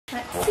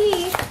Let's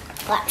see.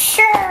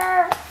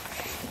 Sure.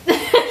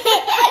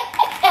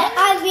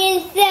 I'm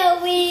being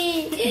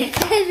silly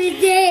every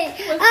day.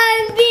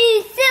 I'm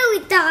being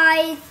silly,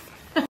 guys.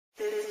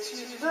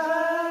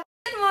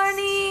 Good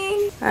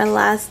morning. Our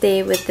last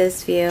day with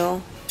this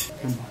view.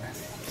 Good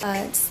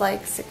morning. It's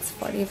like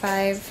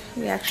 6:45.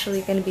 We're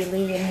actually going to be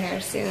leaving here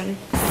soon.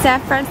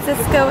 San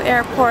Francisco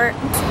airport.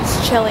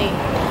 It's chilly,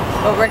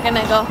 but we're going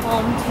to go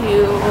home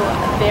to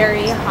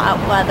very hot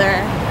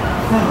weather.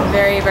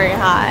 Very, very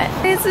hot.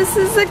 Guys, this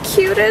is the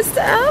cutest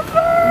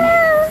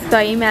ever. So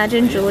I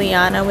imagine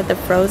Julianna with the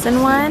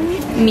frozen one,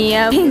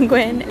 Miya,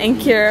 penguin, and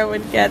Keira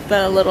would get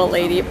the little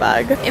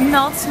ladybug. It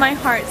melts my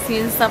heart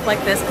seeing stuff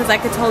like this because I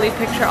could totally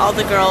picture all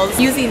the girls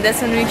using this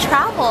when we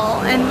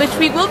travel, and which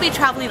we will be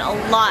traveling a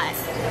lot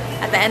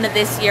at the end of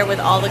this year with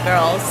all the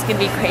girls. It's gonna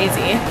be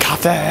crazy.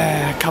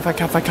 Coffee, coffee,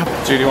 coffee,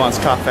 coffee. Judy wants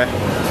coffee,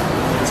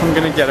 so I'm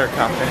gonna get her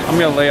coffee. I'm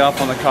gonna lay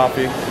off on the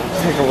coffee,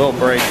 take a little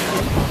break.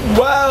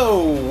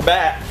 Whoa!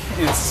 Back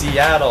in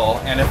Seattle,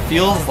 and it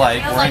feels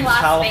like we're in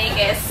Las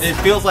Vegas. It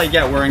feels like,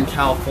 yeah, we're in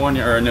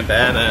California or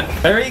Nevada.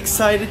 Very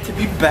excited to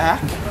be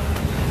back.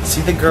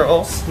 See the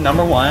girls,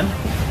 number one.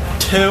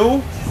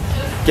 Two,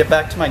 get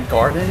back to my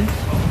garden.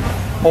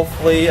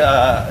 Hopefully,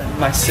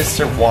 my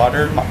sister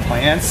watered my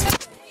plants.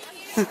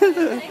 Are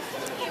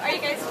you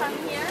guys from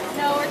here?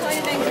 No, we're going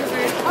to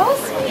Vancouver. Oh,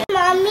 sweet.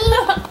 Mommy.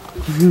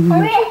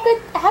 Are you good?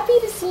 Happy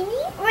to see me?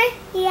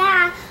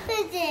 Yeah. What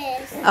is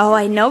this? Oh,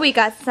 I know we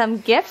got some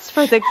gifts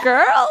for the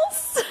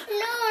girls.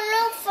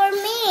 No, for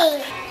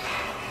me.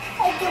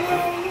 I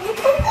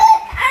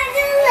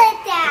don't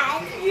like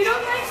that. You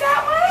don't like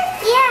that one?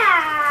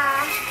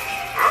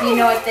 Yeah. You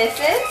know what this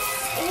is?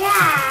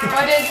 Yeah.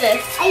 What is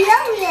this? A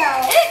yo-yo.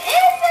 It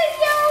is a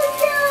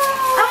yo-yo.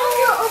 I want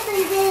to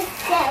open this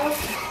though.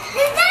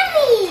 The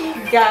gummy.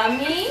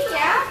 Gummy?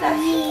 Yeah.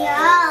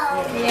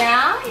 Yeah.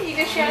 Yeah? You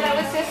can share that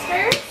with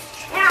sisters?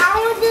 Yeah, I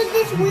want to do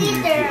this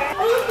weeder.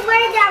 I want to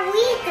wear that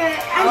weeder.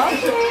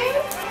 Okay.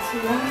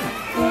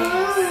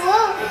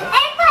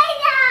 And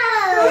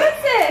Play-Doh. What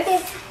is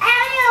this?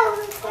 Ariel.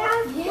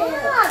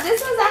 Yeah, this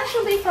was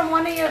actually from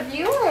one of your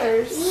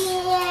viewers.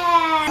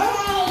 Yeah.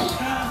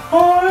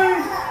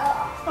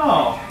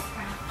 Oh,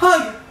 hi.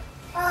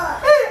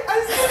 Hey, I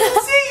was good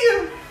to see you.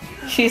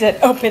 She said,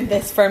 open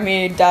this for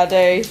me,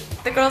 daddy.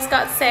 The girls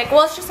got sick.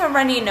 Well, it's just a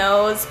runny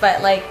nose,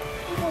 but like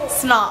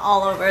snot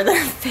all over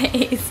their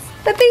face.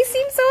 But they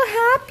seem so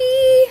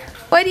happy.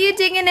 What are you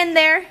digging in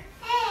there?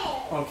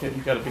 Okay,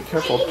 you gotta be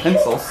careful with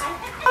pencils.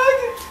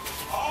 Oh.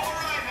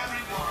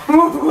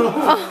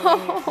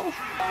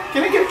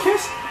 Can I get a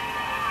kiss?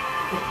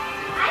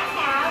 I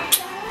have.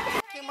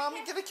 Can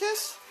mommy get a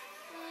kiss?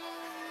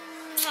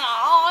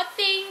 Oh,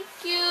 thank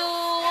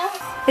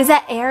you. Is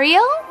that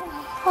Ariel?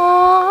 Oh.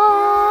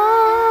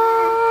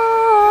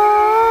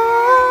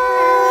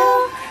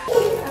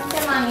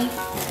 Okay, mommy.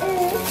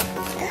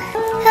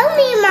 Help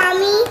me,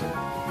 mommy.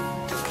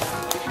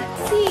 Let's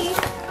see.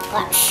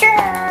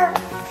 Sure.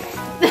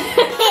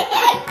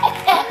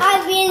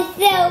 I'm being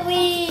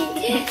silly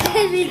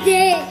every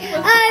day.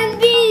 I'm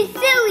being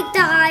silly,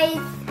 guys.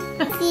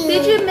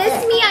 Did you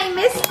miss me? I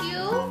missed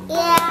you.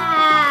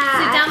 Yeah.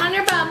 Sit down on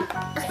your bum.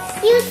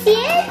 You see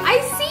it?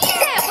 I see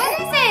it. What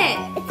is it?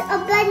 It's a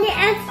blender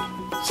and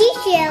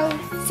seashells.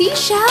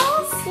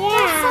 Seashells? Yeah.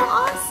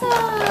 That's so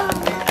awesome.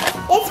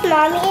 This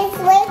mommy is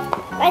with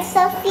my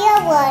Sophia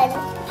one.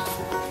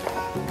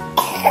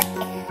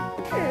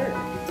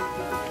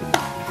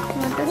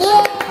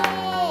 Yay!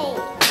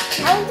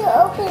 I want to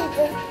open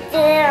this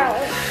down.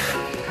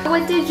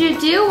 What did you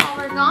do while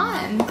we're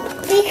gone?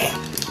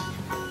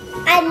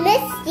 I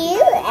missed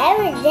you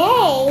every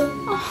day.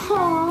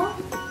 Aww.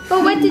 But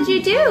what did you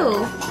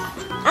do?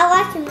 I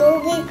watched a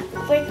movie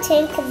for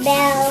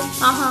Tinkerbell.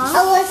 Uh-huh.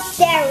 I was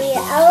scary.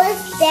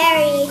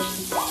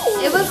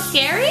 It was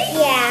scary?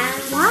 Yeah.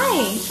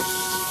 Why?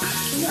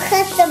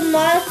 Because the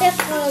monster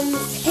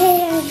comes.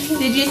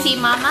 Did you see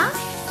Mama?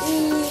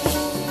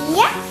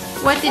 Yeah.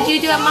 What did you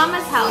do at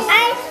Mama's house?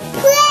 I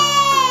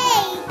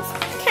played.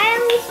 Can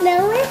we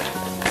smell it?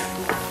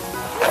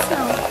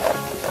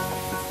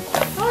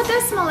 Oh, it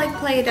does smell like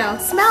Play-Doh.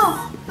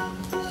 Smell.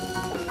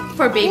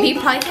 Poor baby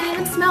probably can't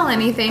even smell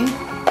anything.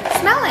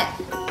 Smell it.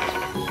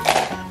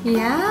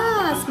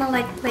 Yeah, smell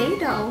like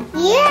Play-Doh.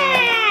 Yeah.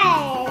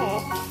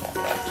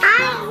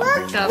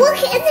 Look,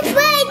 it's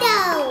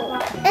Play-Doh.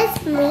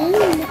 It's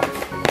mean.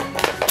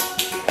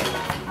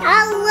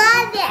 I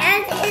love it,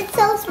 and it's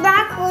so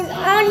sparkles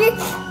on it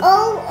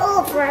all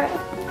over.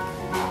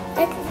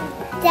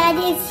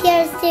 Daddy's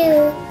here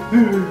too.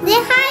 Say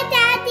hi,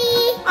 Daddy.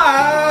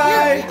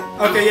 Hi.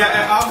 Okay,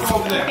 yeah, I'll go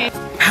over there. Okay.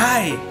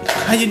 Hi.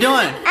 How you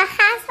doing? I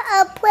have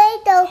a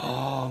Play-Doh.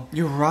 Oh,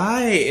 you're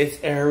right. It's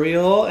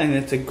Ariel, and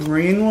it's a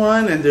green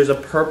one, and there's a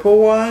purple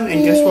one,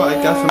 and guess what?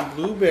 I got some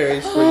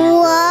blueberries for you.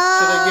 Whoa.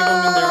 Should I give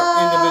them in their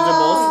individual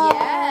bowls?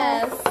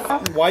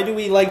 Yes. Why do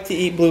we like to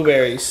eat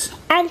blueberries?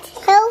 And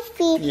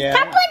healthy. Yeah.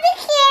 Now put it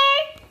here.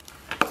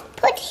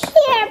 Put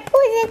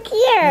it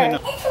here. No.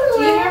 Do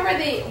you remember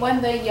when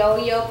the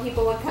yo-yo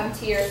people would come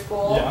to your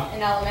school Yeah.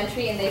 in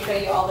elementary and they show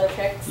you all their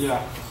tricks?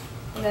 Yeah.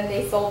 And then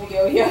they sold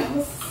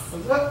yo-yos.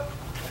 Was that?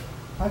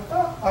 I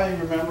thought I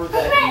remembered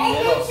that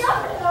in middle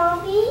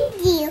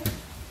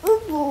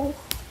school.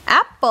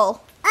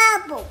 Apple.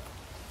 Apple.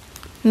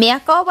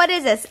 Miyako, what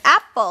is this?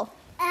 Apple.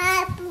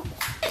 Apple.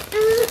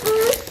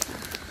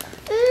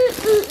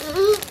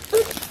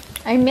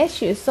 I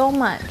miss you so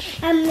much.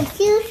 I miss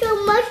you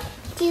so much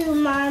too,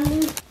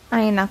 Mommy.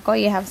 Ay, nako,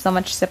 you have so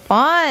much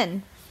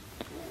sipon.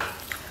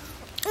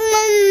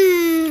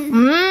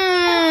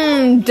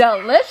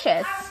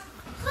 Delicious.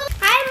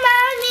 Hi,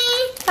 Mommy.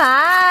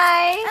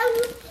 Hi.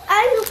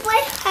 I'm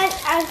going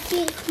to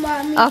cake,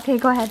 Mommy. Okay,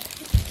 go ahead.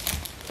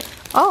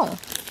 Oh,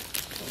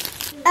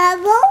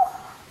 Apple.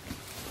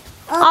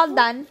 all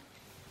done.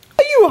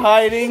 Are you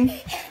hiding?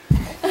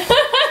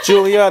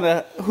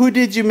 Juliana, who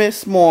did you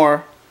miss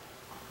more?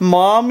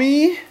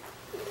 Mommy?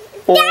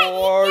 Or...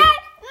 Mommy.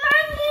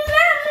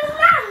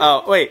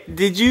 Oh, wait.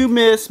 Did you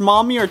miss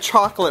Mommy or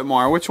chocolate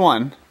more? Which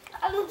one?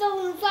 I'm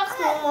doing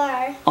chocolate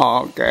more.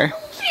 Oh, okay.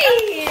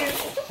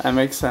 Jeez. That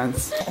makes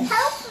sense.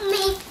 Help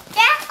me.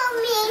 Help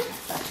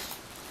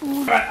me.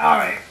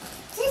 Alright.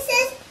 This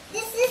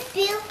is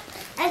Bill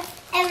and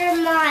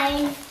ever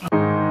mine.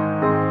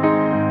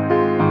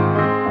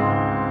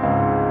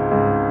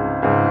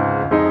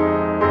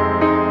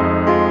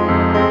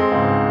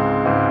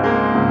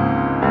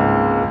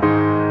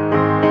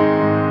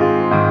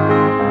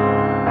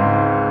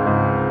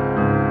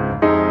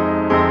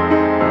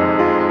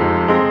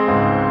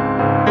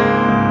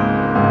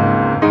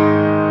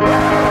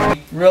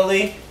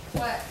 Really?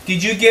 What?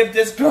 Did you give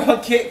this girl a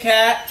Kit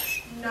Kat?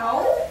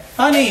 No.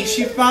 Honey,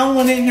 she found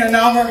one in here.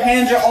 Now her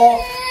hands are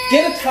all...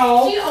 Get a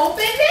towel. You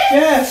opened it?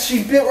 Yes,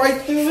 she bit right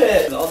through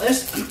it. All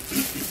this.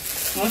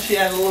 Well, she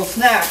had a little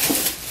snack.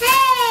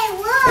 Hey,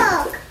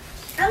 look.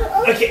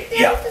 Okay,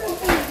 yeah.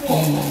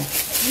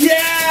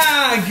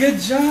 Yeah, good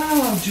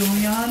job,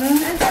 Juliana.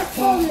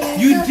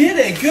 You did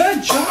it.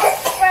 Good job.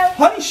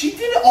 Honey, she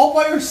did it all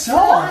by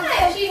herself.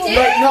 Yeah, she did.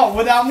 Like, no,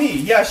 without me.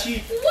 Yeah,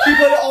 she put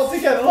it all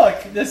together.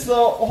 Look, this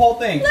little whole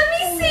thing. Let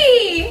me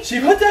see. She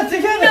put that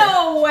together.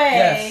 No way.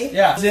 Yes,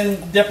 yeah. It's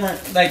in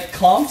different like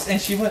clumps, and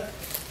she went.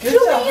 Good job.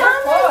 Juliana,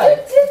 High you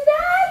five. did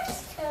that?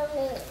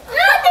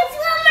 No, there's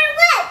one more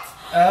left.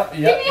 Yep,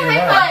 Give me a you're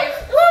high right. five.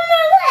 One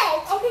more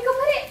left. Okay, go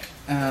put it.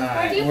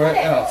 Where do you Where put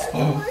it? else?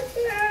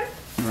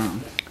 Oh. Wrong.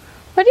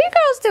 What are you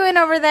girls doing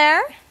over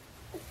there?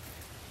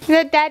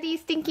 The daddy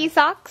stinky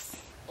socks?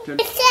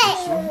 Good. It's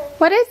it.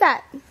 What is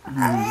that? You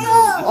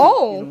know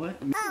Oh. what?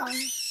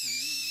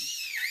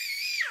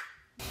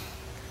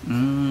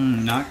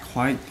 Not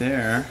quite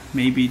there.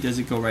 Maybe does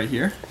it go right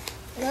here?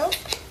 Nope.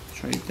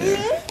 It's right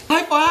there.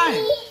 High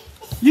five!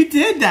 You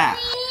did that!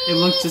 It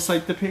looks just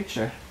like the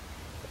picture.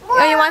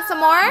 Oh, you want some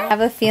more? I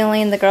have a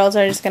feeling the girls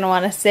are just gonna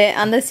want to sit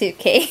on the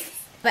suitcase.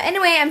 But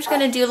anyway, I'm just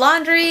gonna do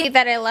laundry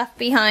that I left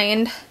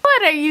behind.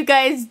 What are you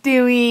guys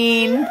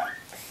doing?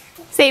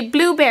 Say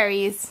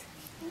blueberries.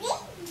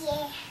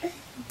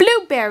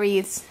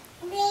 Blueberries.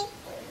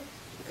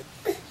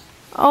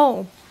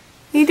 Oh.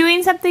 You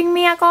doing something,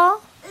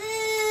 Miyako?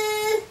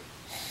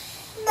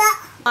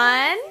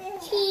 1,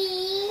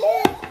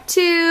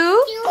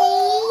 2,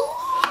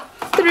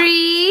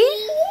 3,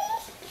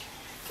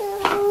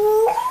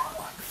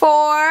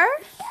 4.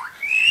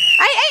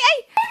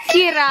 Ay!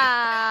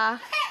 Keira!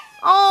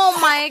 Oh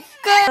my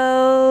god!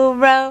 Row,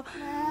 row,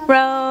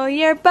 row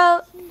your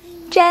boat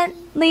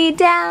gently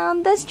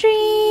down the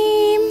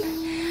stream.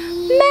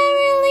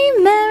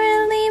 Merrily,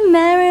 merrily,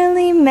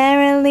 merrily,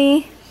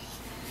 merrily.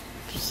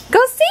 Go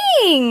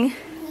sing!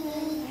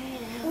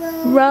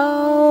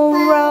 Row,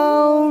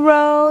 row,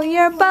 row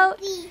your boat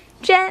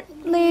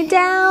gently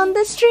down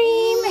the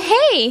stream.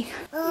 Hey!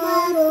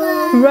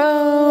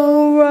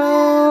 Row,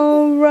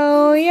 row,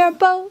 row your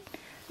boat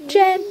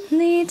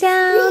gently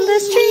down the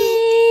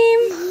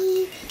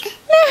stream.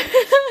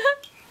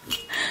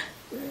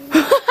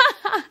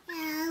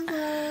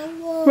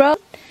 Row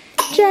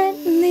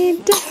gently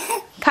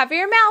down. Cover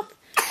your mouth.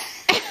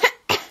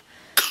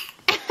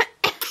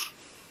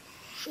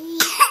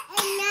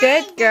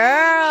 Good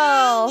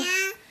girl.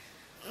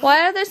 What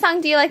other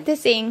song do you like to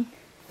sing?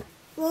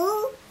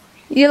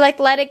 You like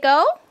Let It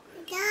Go?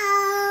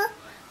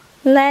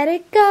 Let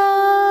it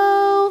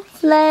go,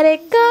 let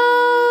it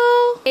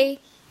go. A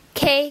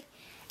K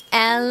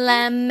L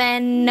M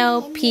N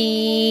O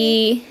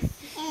P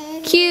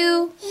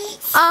Q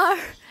R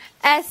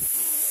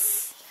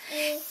S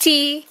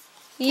T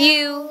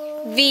U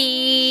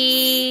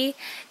V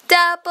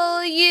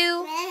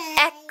W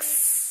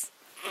X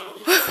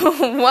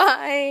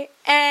Y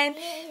and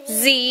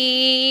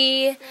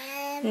Z.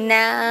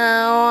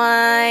 Now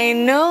I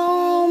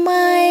know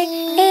my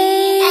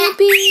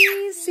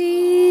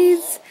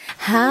ABCs.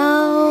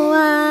 How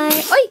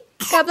I... Oi!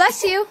 God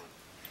bless you.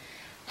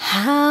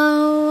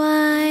 How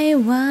I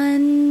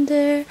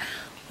wonder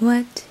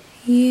what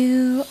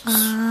you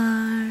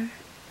are.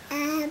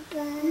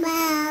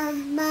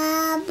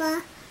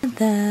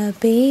 The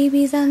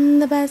babies on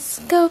the bus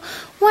go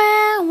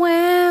wah,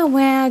 wah,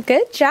 wah.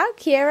 Good job,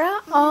 Keira.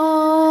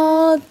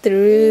 All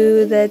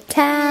through the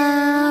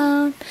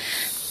town.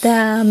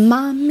 The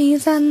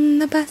mommies on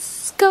the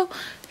bus go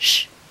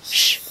shh,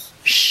 shh,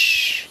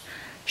 shh,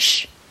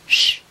 shh,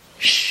 shh,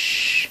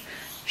 shh,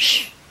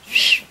 shh,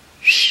 shh,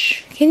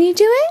 shh. Can you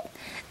do it?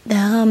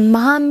 The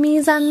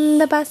mommies on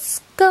the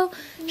bus go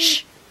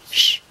shh,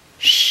 shh,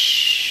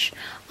 shh,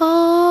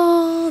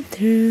 all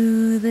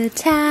through the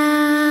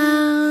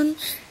town.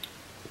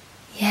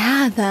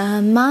 Yeah,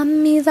 the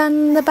mommies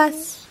on the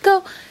bus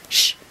go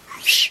shh,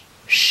 shh,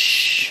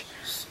 shh,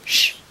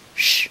 shh,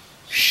 shh,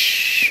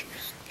 shh,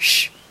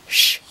 shh,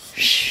 shh,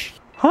 shh.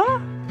 Huh?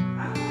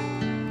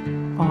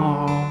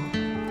 Aww.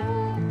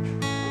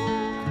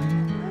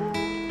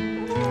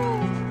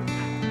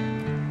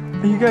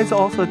 Are you guys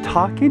also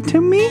talking to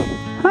me?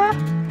 Huh?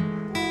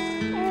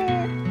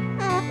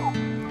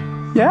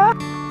 Yeah?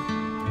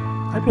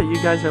 I bet you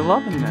guys are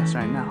loving this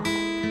right now.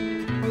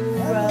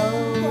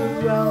 Row,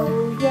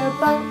 row your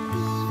boat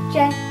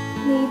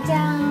gently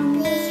down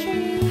the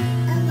stream.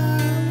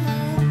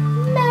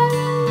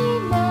 Merrily,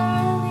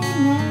 merrily,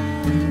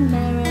 merrily,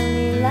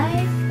 merrily,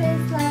 life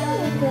is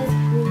like a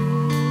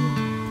dream.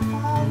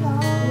 Row,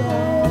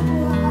 row,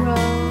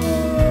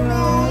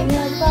 row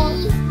your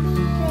boat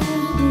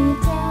gently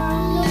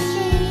down the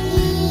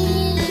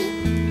stream.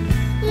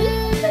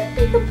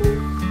 Peekaboo,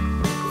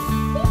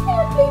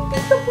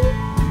 peekaboo.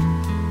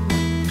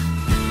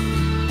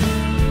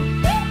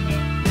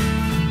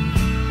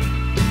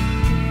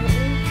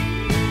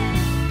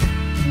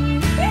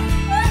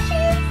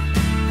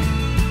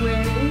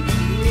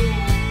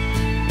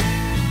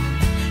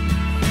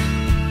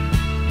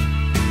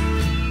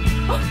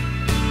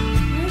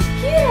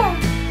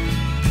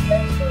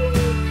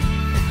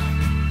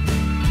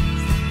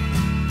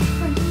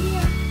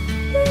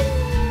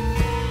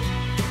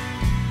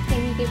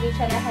 Give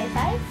each other high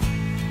fives.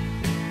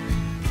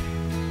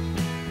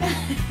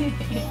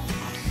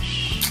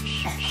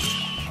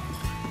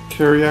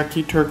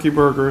 Teriyaki turkey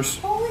burgers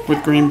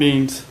with green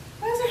beans.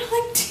 Why is there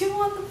like 2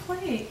 on the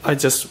plate? I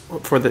just,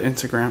 for the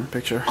Instagram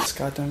picture. Just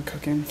got done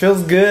cooking.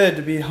 Feels good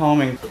to be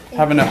home and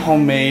having a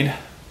homemade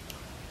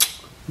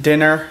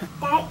dinner.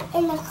 Dad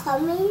is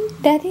coming.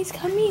 Daddy's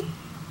coming.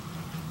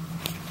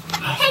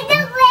 Take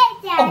the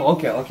bread, Dad. Oh,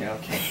 okay. Alright,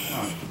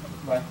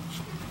 bye.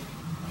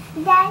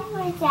 Dad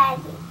was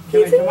Daddy. Can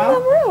He's I in come the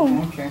out? room.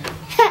 Okay.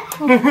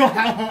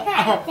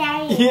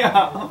 Daddy.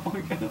 Yeah. Oh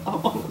my god.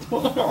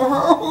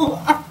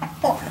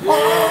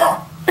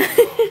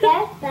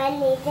 You're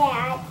funny,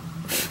 Dad.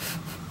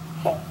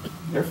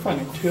 You're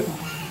funny too.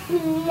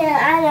 No,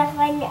 I'm not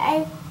funny.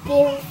 I'm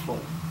beautiful.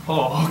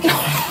 Oh, okay.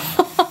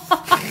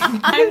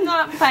 I'm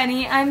not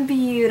funny, I'm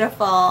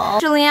beautiful.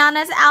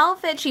 Julianna's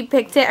outfit, she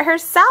picked it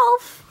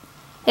herself.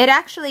 It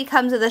actually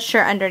comes with a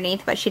shirt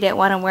underneath, but she didn't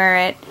want to wear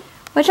it.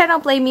 Which I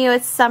don't blame you,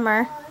 it's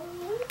summer.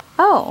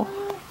 Oh.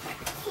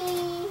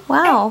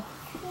 Wow.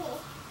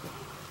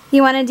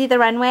 You want to do the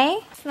runway?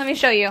 Let me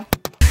show you.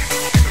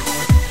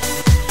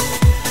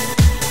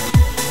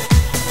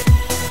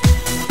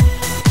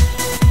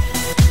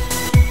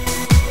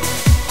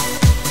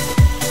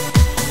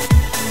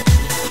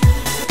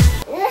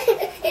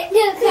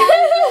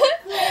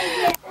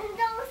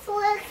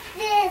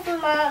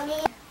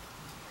 Mommy.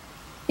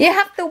 You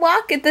have to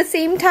walk at the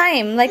same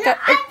time. Like No,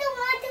 I don't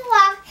want to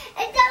walk.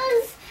 It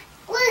doesn't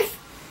look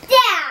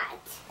that.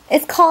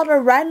 It's called a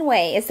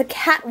runway. It's a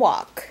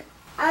catwalk.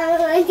 I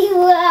want to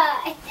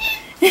walk.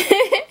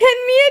 Can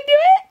Mia do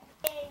it?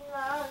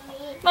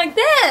 Mommy. Like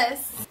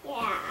this.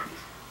 Yeah.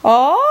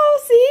 Oh,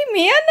 see?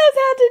 Mia knows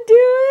how to do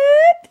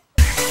it.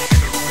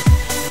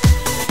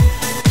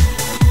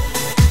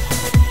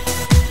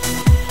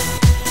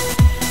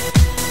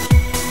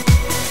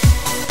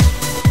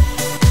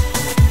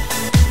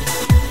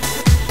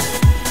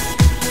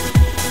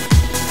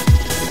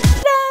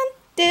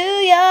 Do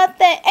your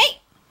thing. Hey!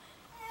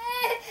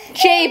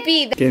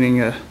 JB.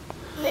 Getting a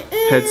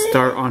head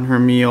start on her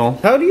meal.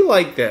 How do you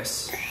like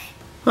this?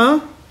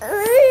 Huh?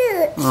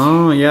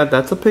 Oh, yeah,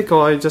 that's a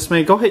pickle I just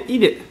made. Go ahead,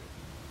 eat it.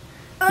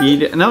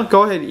 Eat it. No,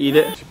 go ahead, eat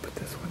it. She put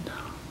this one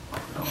down.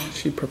 Oh, no,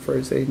 she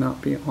prefers they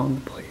not be on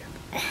the plate.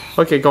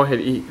 Okay, go ahead,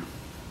 eat.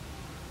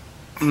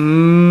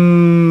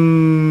 Mmm.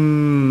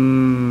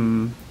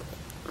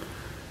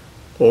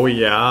 Oh,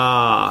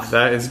 yeah,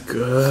 that is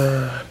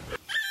good.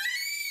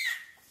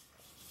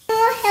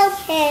 I'll help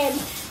him.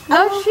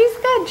 Oh, she's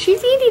good.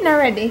 She's eating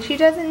already. She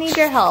doesn't need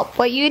your help.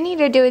 What you need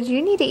to do is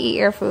you need to eat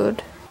your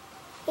food.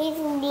 He's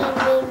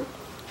leaving.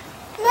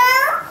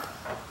 No.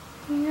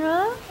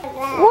 Yeah?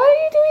 What are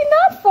you doing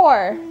that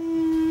for?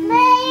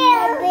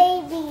 My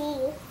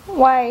baby.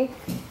 Why?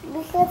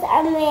 Because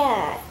I'm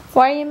mad.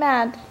 Why are you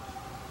mad?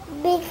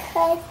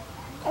 Because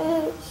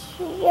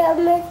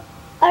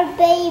our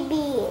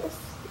babies.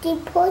 They're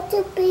supposed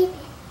to be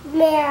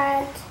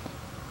mad.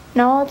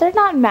 No, they're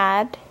not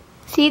mad.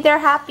 See, they're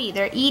happy.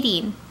 They're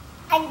eating.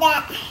 And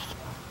that.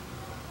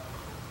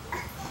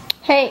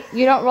 Hey,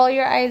 you don't roll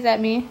your eyes at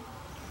me.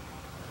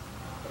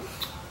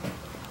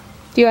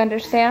 Do you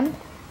understand?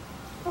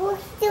 Who's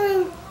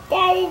doing?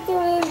 Daddy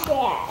doing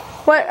that.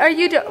 What are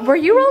you doing? Were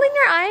you rolling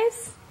your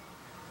eyes?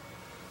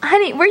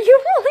 Honey, were you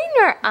rolling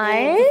your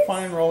eyes?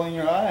 Fine rolling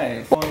your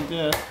eyes. Oh, I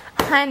did.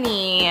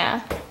 Honey,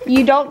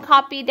 you don't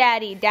copy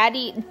Daddy.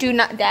 Daddy, do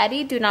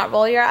not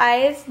roll your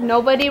eyes.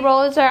 Nobody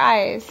rolls their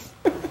eyes.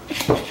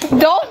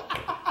 Don't.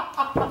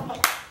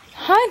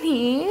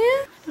 Honey.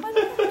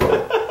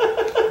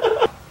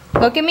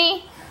 Look at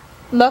me.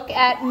 Look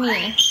at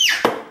me.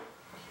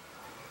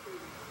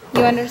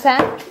 You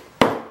understand?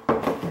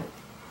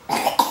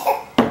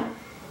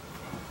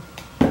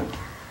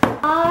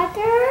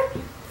 Father,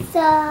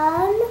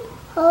 Son,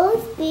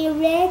 Holy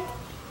Spirit,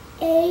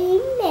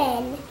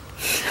 Amen.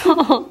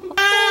 Happy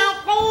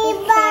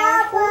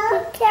Bible. Be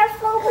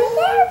careful, be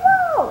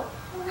careful.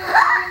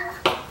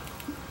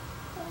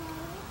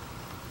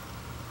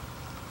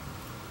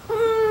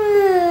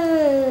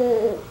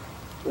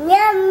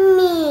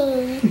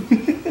 Yummy.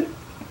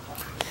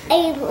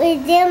 It was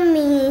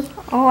yummy.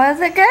 Oh, was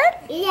it good?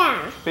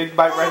 Yeah. Big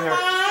bite right here.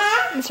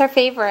 It's our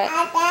favorite.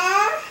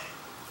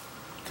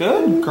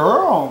 Good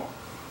girl.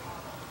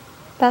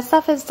 That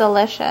stuff is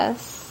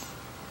delicious.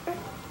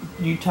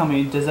 You tell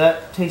me, does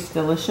that taste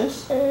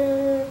delicious?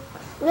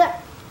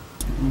 Yeah.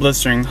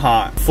 Blistering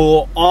hot.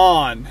 Full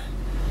on.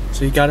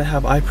 So you gotta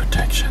have eye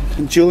protection.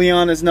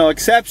 Julianna's no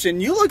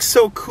exception. You look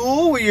so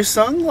cool with your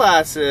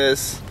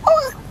sunglasses.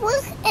 Oh,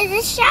 look,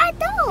 it's a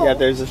shadow. Yeah,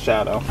 there's a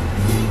shadow.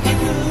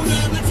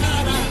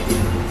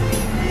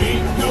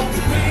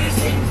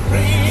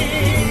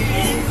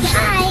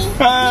 Hi.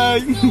 Hi.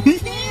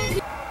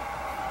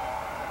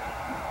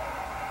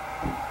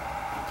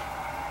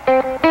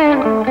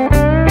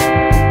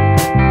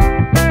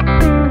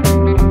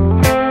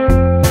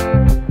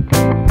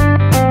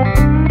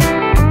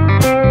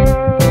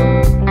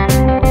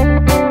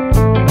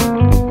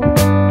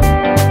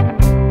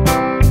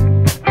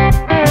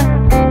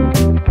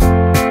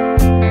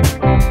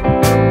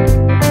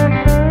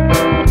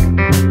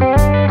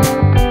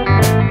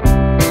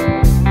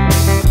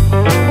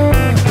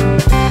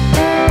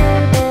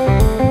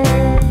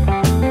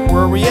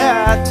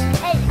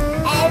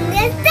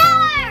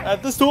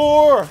 At the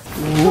store!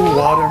 Ooh,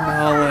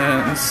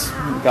 watermelons.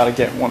 Gotta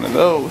get one of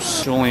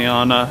those.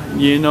 Juliana,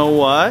 you know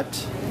what?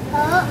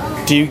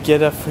 Uh-oh. Do you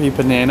get a free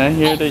banana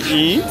here to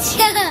eat?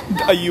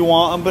 You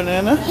want a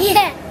banana?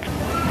 Yeah.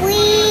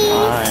 Please.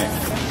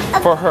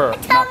 Alright. For her,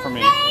 not for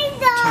me.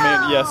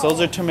 Tomato. Yes,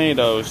 those are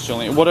tomatoes,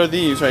 Juliana. What are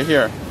these right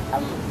here?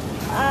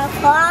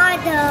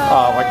 Avocado.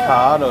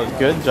 Avocado.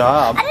 Good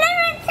job.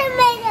 Another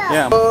tomato.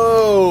 Yeah.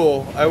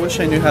 Oh, I wish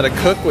I knew how to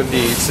cook with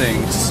these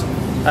things.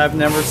 I've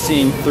never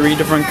seen 3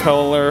 different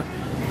color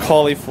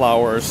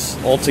cauliflowers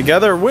all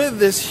together with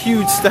this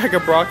huge stack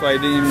of broccoli. I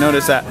didn't even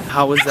notice that.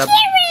 How was that?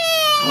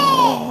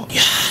 Oh,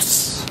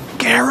 yes!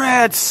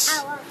 Carrots!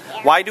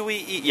 Why do we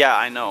eat, yeah,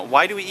 I know.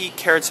 Why do we eat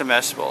carrots and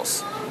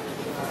vegetables?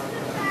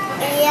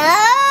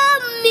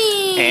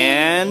 Yummy!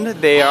 And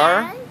they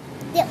are?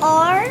 They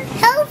are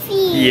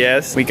healthy.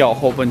 Yes. We got a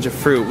whole bunch of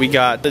fruit. We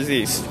got, what is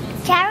these?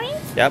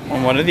 Cherries? Yep,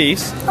 and what are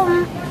these?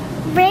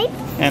 Grapes?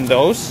 And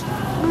those?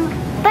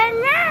 Banana.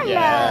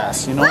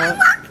 Yes, you know what?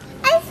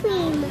 Ice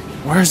cream.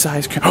 Where's the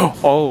ice cream?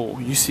 Oh,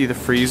 you see the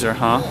freezer,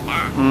 huh?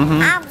 Yeah.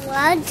 Mm-hmm. I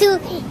want to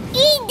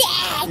eat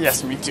that.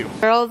 Yes, me too.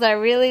 Girls are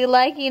really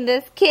liking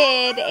this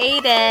kid,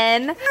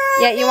 Aiden.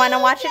 Yeah, you want to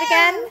watch it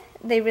again?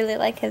 They really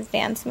like his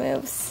dance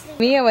moves.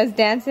 Miya was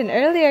dancing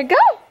earlier. Go!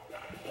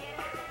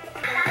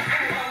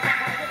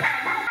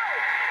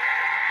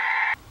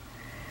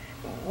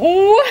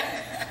 Ooh.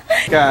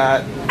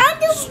 Got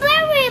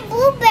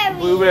Blueberry.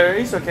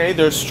 blueberries, okay.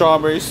 There's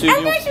strawberries too.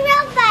 And there's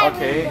raspberry.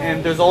 Okay,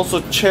 and there's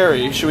also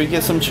cherry. Should we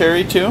get some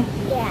cherry too?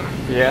 Yeah.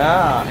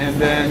 Yeah, and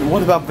then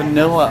what about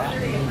vanilla?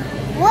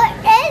 What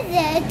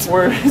is it?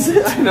 Where is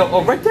it? I know.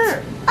 Oh, right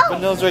there. Oh.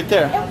 Vanilla's right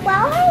there. The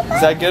flower?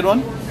 Is that a good one?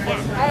 Yeah,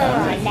 I don't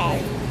want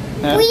that.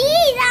 Yeah.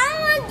 Please, I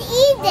want to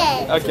eat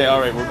it. Okay,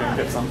 alright, we're gonna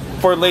get some.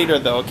 For later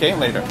though, okay?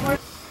 Later.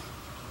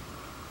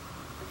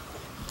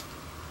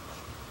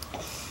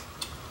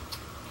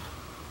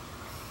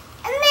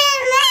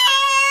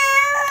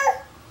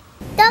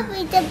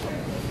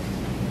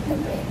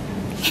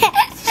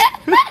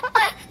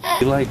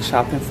 You like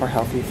shopping for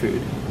healthy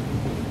food?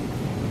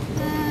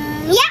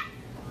 Yeah.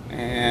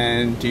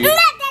 And do you?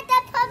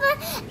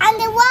 And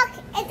the walk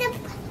is the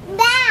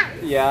back.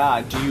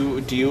 Yeah.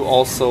 Do you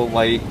also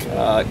like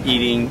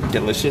eating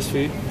delicious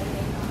food?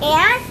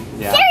 And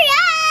Yeah.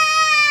 cereal.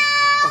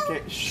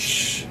 Okay.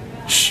 Shh.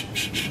 Shh.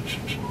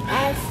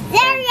 And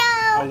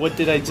cereal. What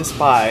did I just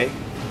buy?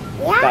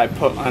 That I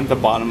put on the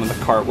bottom of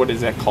the cart. What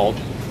is that called?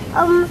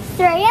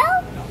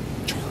 Cereal.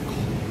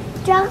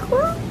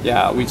 Charcoal.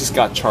 Yeah, we just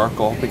got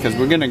charcoal because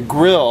we're gonna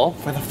grill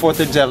for the 4th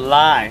of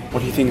July.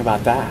 What do you think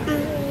about that?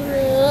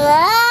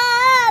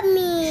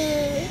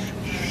 Yummy.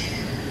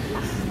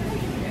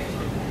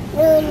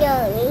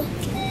 Yummy.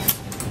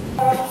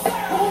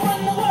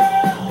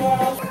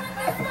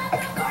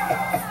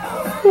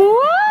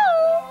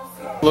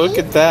 Whoa! Look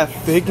at that,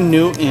 Fig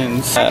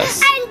Newtons.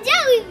 Yes. And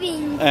jelly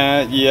beans.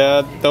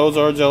 Yeah, those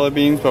are jelly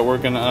beans, but we're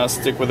gonna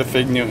stick with the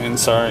Fig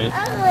Newtons. Sorry. I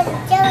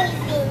want jelly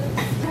beans.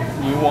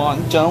 You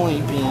want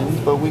jelly beans,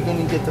 but we're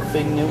gonna get the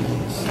Fig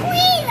Newtons.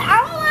 Please,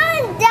 I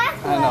want jelly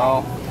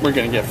No, we're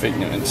gonna get fig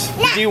Newtons.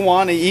 No. Do you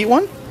want to eat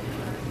one?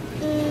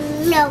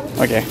 No.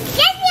 Okay.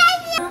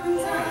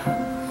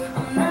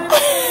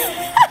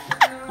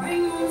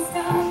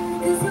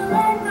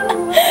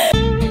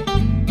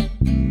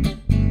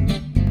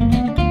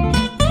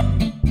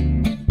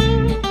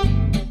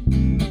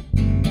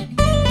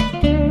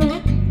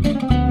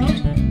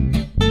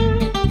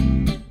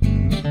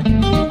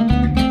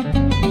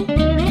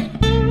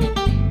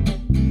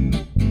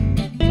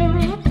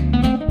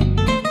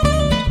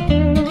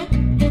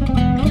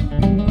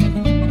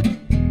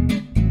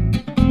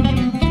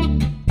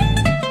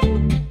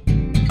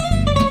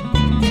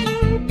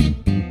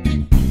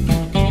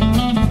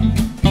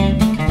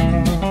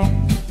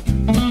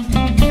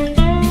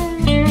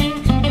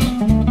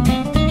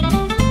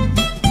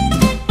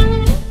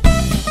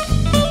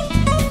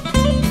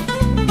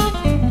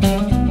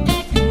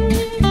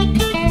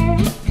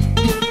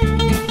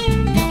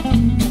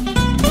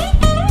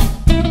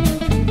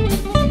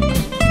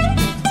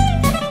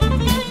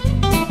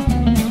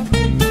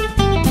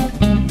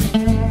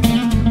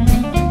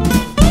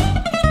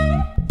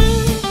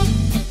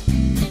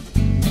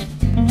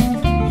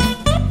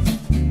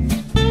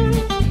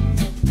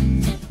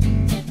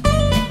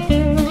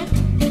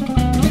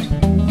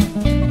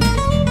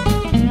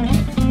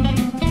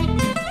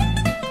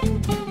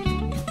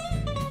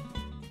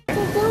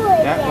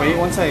 Wait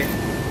once I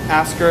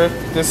ask her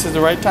if this is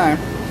the right time.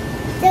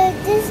 So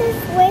this is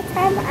the right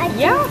time I did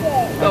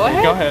it. Go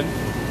ahead. Go ahead.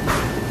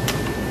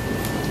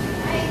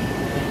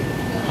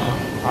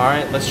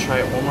 Alright, let's try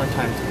it one more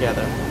time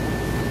together.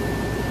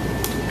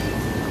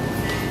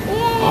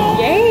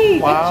 Yay!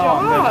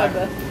 Wow, good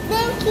job.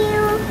 Thank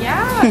you.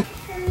 Yeah.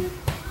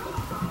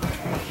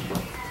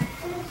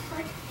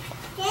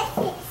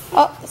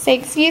 Oh, say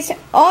excuse me.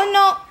 Oh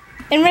no,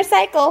 and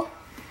recycle.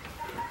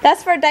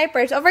 That's for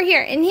diapers. Over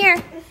here, in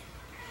here.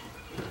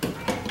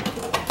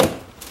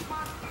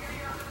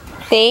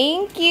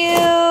 Thank you.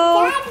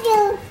 Thank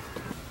you.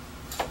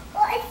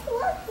 Oh, it's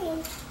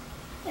working.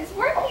 It's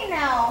working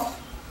now.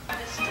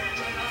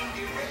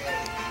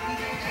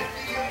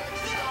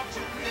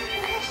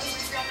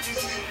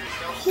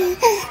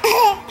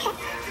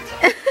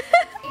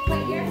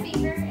 Put your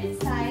finger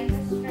inside the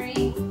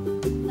string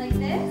like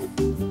this.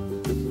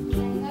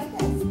 And like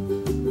this.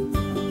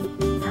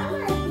 I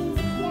want to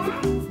do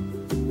that.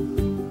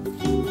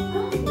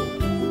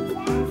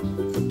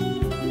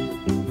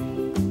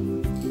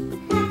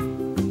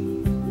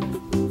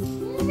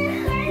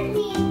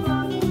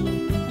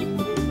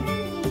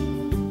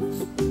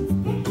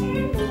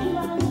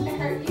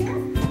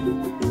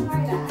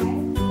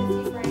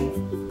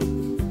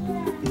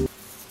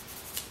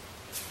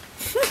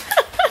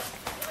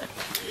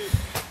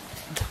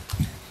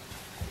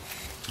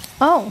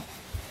 Oh.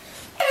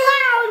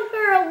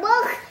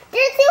 Look,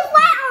 there's a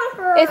fly on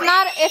her.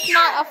 It's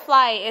not a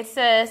fly, it's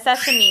a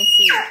sesame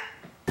seed.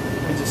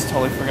 I just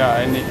totally forgot.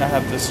 I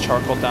have this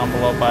charcoal down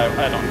below, but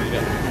I don't need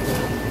it.